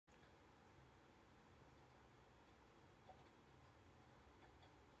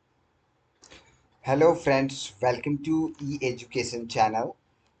Hello friends, welcome to E education channel.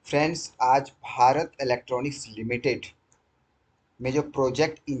 Friends, आज Bharat electronics limited में जो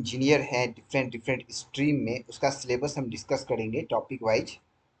project engineer हैं डिफरेंट डिफरेंट स्ट्रीम में, उसका सिलेबस हम डिस्कस करेंगे टॉपिक वाइज।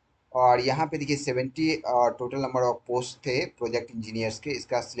 और यहाँ पे देखिए 70 टोटल नंबर ऑफ पोस्ट थे प्रोजेक्ट इंजीनियर्स के।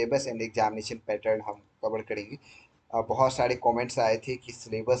 इसका सिलेबस एंड एग्जामिनेशन पैटर्न हम कवर करेंगे। बहुत सारे कमेंट्स आए थे कि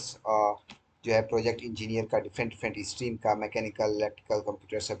सिलेबस जो है प्रोजेक्ट इंजीनियर का डिफरेंट डिफरेंट स्ट्रीम का, मैकेनिकल, इलेक्ट्रिकल,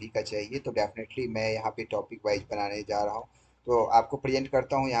 कंप्यूटर सभी का चाहिए। तो डेफिनेटली मैं यहाँ पे टॉपिक वाइज बनाने जा रहा हूँ। तो आपको प्रेजेंट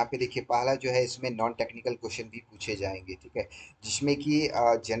करता हूँ। यहाँ पे देखिए पहला जो है, इसमें नॉन टेक्निकल क्वेश्चन भी पूछे जाएंगे, ठीक है, जिसमें कि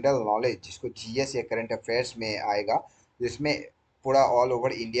जनरल नॉलेज, जिसको जीएस या करंट अफेयर्स में आएगा, जिसमें पूरा ऑल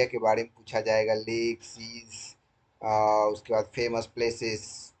ओवर इंडिया के बारे में पूछा जाएगा। लेक, सीज, उसके बाद फेमस प्लेसेस,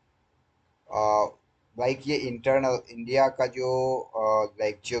 लाइक ये इंटरनल इंडिया का जो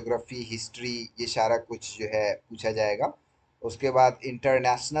लाइक ज्योग्राफी, हिस्ट्री, ये सारा कुछ जो है पूछा जाएगा। उसके बाद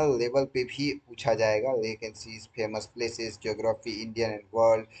इंटरनेशनल लेवल पे भी पूछा जाएगा। Lake and seize, famous places, geography, Indian and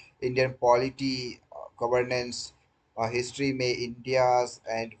world, Indian polity, governance, history में इंडिया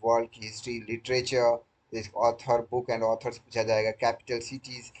एंड वर्ल्ड की history, literature, author, book and authors पूछा जाएगा। Capital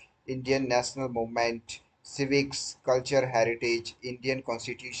cities, Indian national movement, civics, culture, heritage, Indian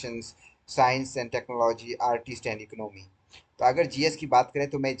constitutions, science and technology, artist and economy. तो अगर GS की बात करें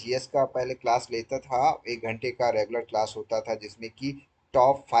तो मैं जीएस का पहले क्लास लेता था। 1 घंटे का रेगुलर क्लास होता था, जिसमें कि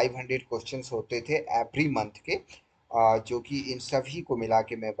टॉप 500 क्वेश्चंस होते थे एवरी मंथ के, जो कि इन सभी को मिला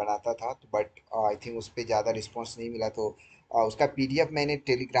के मैं बनाता था। तो बट आई थिंक उस पर ज़्यादा रिस्पॉन्स नहीं मिला। तो उसका पीडीएफ मैंने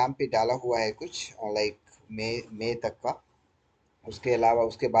टेलीग्राम पे डाला हुआ है कुछ, लाइक मई तक का। उसके अलावा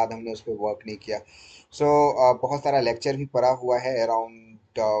उसके बाद हमने उस पर वर्क नहीं किया। सो बहुत सारा लेक्चर भी पढ़ा हुआ है,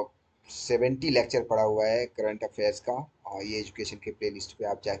 अराउंड 70 लेक्चर पढ़ा हुआ है करंट अफेयर्स का। ये एजुकेशन के प्ले लिस्ट पे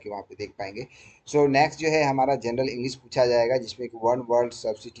आप जाके वहाँ पे देख पाएंगे। सो नेक्स्ट जो है हमारा जनरल इंग्लिश पूछा जाएगा, जिसमें कि वन वर्ड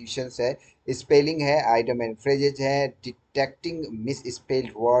सब्स्टिट्यूशंस है, स्पेलिंग है, आइडम एंड फ्रेजेज है, डिटेक्टिंग मिस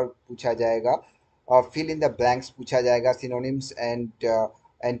स्पेल्ड वर्ड पूछा जाएगा, और फिल इन द ब्लैंक्स पूछा जाएगा, सिनोनिम्स एंड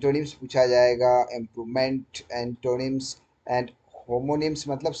एंटोनिम्स पूछा जाएगा, इम्प्रूवमेंट, एंटोनिम्स एंड होमोनिम्स,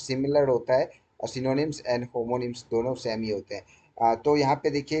 मतलब सिमिलर होता है, और सिनोनिम्स एंड होमोनिम्स दोनों सेम ही होते हैं। तो यहाँ पे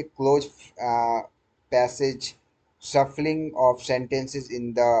देखिए close passage, shuffling of sentences in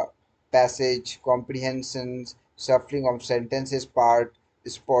the passage, comprehensions, shuffling of sentences, part,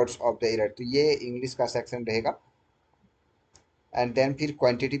 spots of the error। तो ये इंग्लिश का सेक्शन रहेगा। एंड देन फिर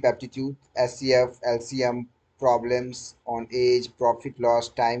quantitative aptitude, HCF, LCM, problems on as, profit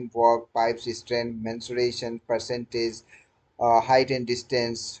loss, time work, pipes strength, mensuration, percentage, height and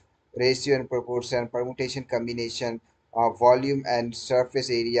distance, ratio and proportion, permutation combination, volume and surface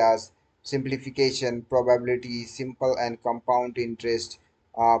areas, simplification, probability, simple and compound interest,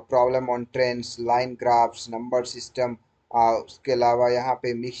 problem on trends, line graphs, number system। उसके अलावा यहाँ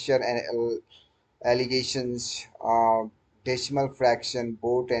पे mixture and allegations, decimal fraction,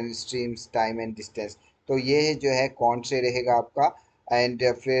 boat and streams, time and distance. तो ये जो है कौन से रहेगा आपका।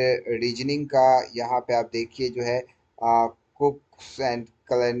 एंड फिर रीजनिंग का यहाँ पे आप देखिए जो है, कुक्स and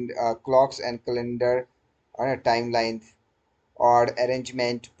clocks and calendar, time line और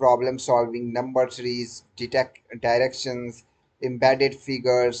arrangement, problem solving, number series, detect directions, embedded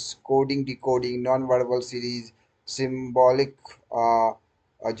figures, coding, decoding, non-verbal series, symbolic,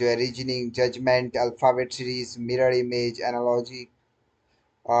 जो है reasoning, judgement, alphabet series, mirror image, analogy,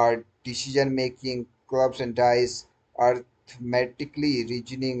 decision making, clubs and dice, अर्थमेटिकली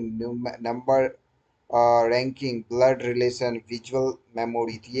reasoning, number ranking, blood relation, visual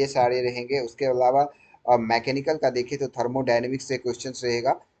memory. तो ये सारे रहेंगे। उसके अलावा mechanical का देखें तो थर्मोडायनेमिक्स से क्वेश्चंस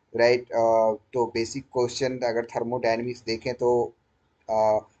रहेगा, राइट। तो बेसिक क्वेश्चन अगर थर्मोडायनेमिक्स देखें तो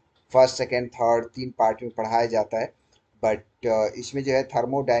फर्स्ट, सेकंड, थर्ड, 3 पार्ट में पढ़ाया जाता है। बट इसमें जो है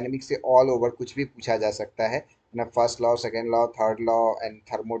थर्मोडायनेमिक्स से ऑल ओवर कुछ भी पूछा जा सकता है ना। First law, second law, third law and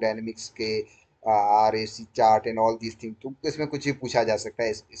thermodynamics के RAC chart and all these thing, तो इसमें कुछ भी पूछा जा सकता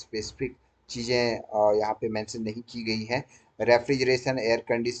है। स्पेसिफिक चीज़ें यहाँ पे मेंशन नहीं की गई हैं। रेफ्रिजरेशन, एयर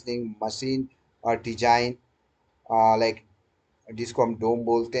कंडीशनिंग, मशीन और डिजाइन, लाइक जिसको हम डोम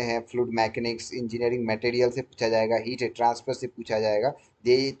बोलते हैं, फ्लूइड मैकेनिक्स, इंजीनियरिंग मटेरियल से पूछा जाएगा, हीट ट्रांसफर से पूछा जाएगा।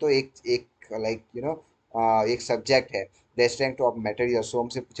 ये तो एक एक लाइक एक सब्जेक्ट है। द स्ट्रेंथ ऑफ मटेरियल, सोम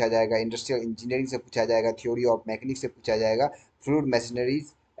से पूछा जाएगा, इंडस्ट्रियल इंजीनियरिंग से पूछा जाएगा, थ्योरी ऑफ मैकेनिक्स से पूछा जाएगा, fluid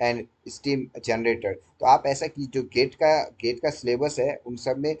machineries and steam generator. तो आप ऐसा कि जो गेट का सिलेबस है उन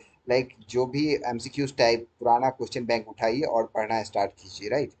सब में, लाइक जो भी एमसीक्यूज टाइप पुराना क्वेश्चन बैंक उठाइए और पढ़ना स्टार्ट कीजिए,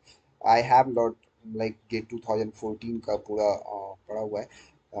 right. I have lot, like get 2014 का पूरा पढ़ा हुआ है।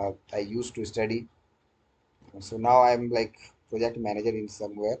 आई use to study, so now I am like project manager in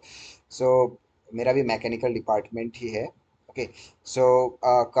somewhere. सो मेरा भी मैकेनिकल डिपार्टमेंट ही है। ओके। सो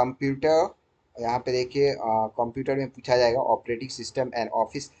कंप्यूटर यहाँ पे देखिए कंप्यूटर में पूछा जाएगा operating system and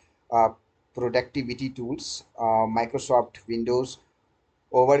office productivity tools, Microsoft Windows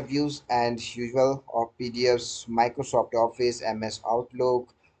overviews and usual of PDFs, Microsoft Office, MS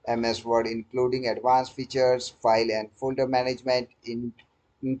Outlook, MS Word, including advanced features, file and folder management,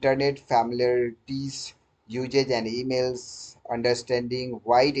 internet familiarities, usage and emails, understanding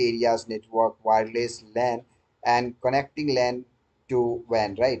wide areas network, wireless LAN, and connecting LAN to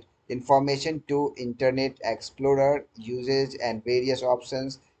WAN, right? Information to Internet Explorer, usage and various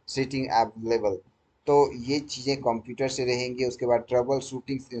options sitting available. तो ये चीज़ें computer से रहेंगी। उसके बाद trouble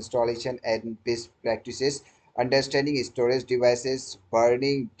shooting installation and best practices, understanding storage devices,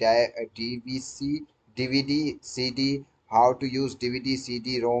 burning DVC DVD CD, how to use DVD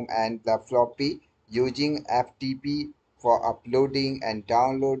CD Rome and the floppy, using FTP for uploading and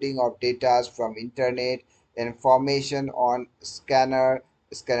downloading of data from internet, information on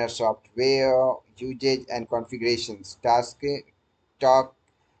scanner software, usage and configurations, task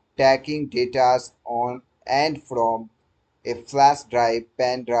taking data on and from a flash drive,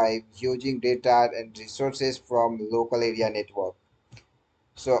 pen drive, using data and resources from local area network.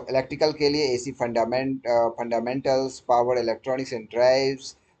 So electrical के लिए AC fundamentals, power electronics and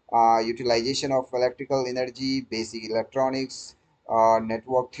drives, utilization of electrical energy, basic electronics,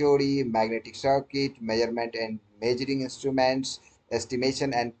 network theory, magnetic circuit, measurement and measuring instruments,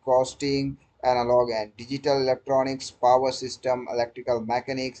 estimation and costing, analog and digital electronics, power system, electrical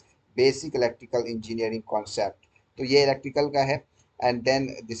mechanics, basic electrical engineering concept. तो ये electrical का है. And then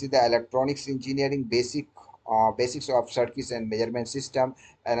this is the electronics engineering basics of circuits and measurement system,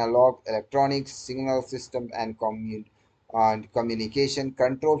 analog electronics, signal system and communication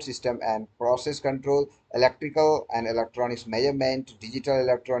control system and process control, electrical and electronics measurement, digital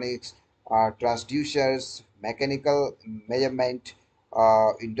electronics, transducers, mechanical measurement,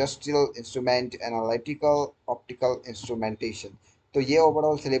 industrial instrument, analytical optical instrumentation. तो ये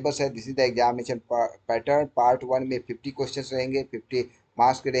overall syllabus है. This is the examination pattern. Part 1 में 50 questions रहेंगे, 50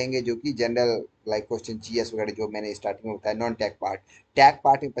 marks के रहेंगे, जो कि general like question GS वगैरह जो मैंने स्टार्टिंग में बताया. Non tag part, tag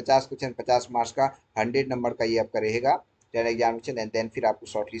part में 50 क्वेश्चन 50 मार्क्स का 100 नंबर का ये आपका रहेगा जनरल एग्जामिनेशन. एंड देन फिर आपको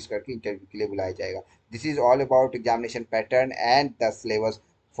शॉर्ट लिस्ट करके इंटरव्यू के लिए बुलाया जाएगा. This is all about examination pattern and the syllabus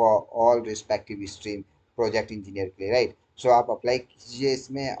for all respective stream project engineer के लिए, राइट. सो आप अप्लाई कीजिए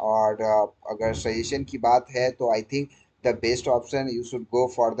इसमें. और अगर सजेशन की बात है तो I think the best option you should go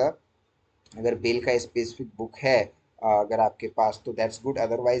for the, अगर बेल का स्पेसिफिक बुक है अगर आपके पास तो that's good.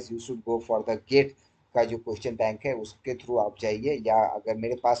 Otherwise you should go for the gate का जो क्वेश्चन बैंक है उसके थ्रू आप जाइए. या अगर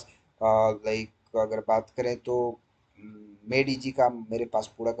मेरे पास लाइक अगर बात करें तो मेड इजी का मेरे पास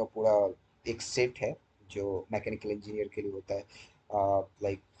पूरा का पूरा एक सेट है जो मैकेनिकल इंजीनियर के लिए होता है.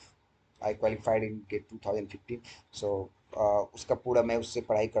 Like I qualified in gate 2015. सो उसका पूरा मैं उससे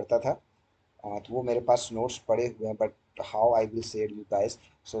पढ़ाई करता था. तो वो मेरे पास नोट्स पड़े हुए हैं. But how I will share you guys,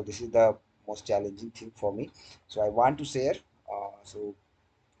 so this is the most challenging thing for me. So I want to share. So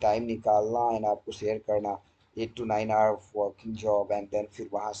time निकालना एंड आपको शेयर करना 8 to 9 our working job and then फिर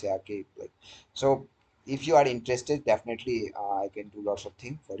वहाँ से आके like. So if you are interested definitely I can do lots of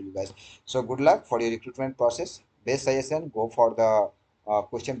things for you guys. So good luck for your recruitment process. Best suggestion, go for the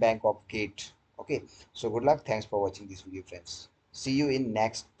question bank of gate. Okay, so good luck. Thanks for watching this video, friends. See you in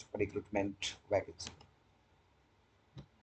next recruitment vacancy.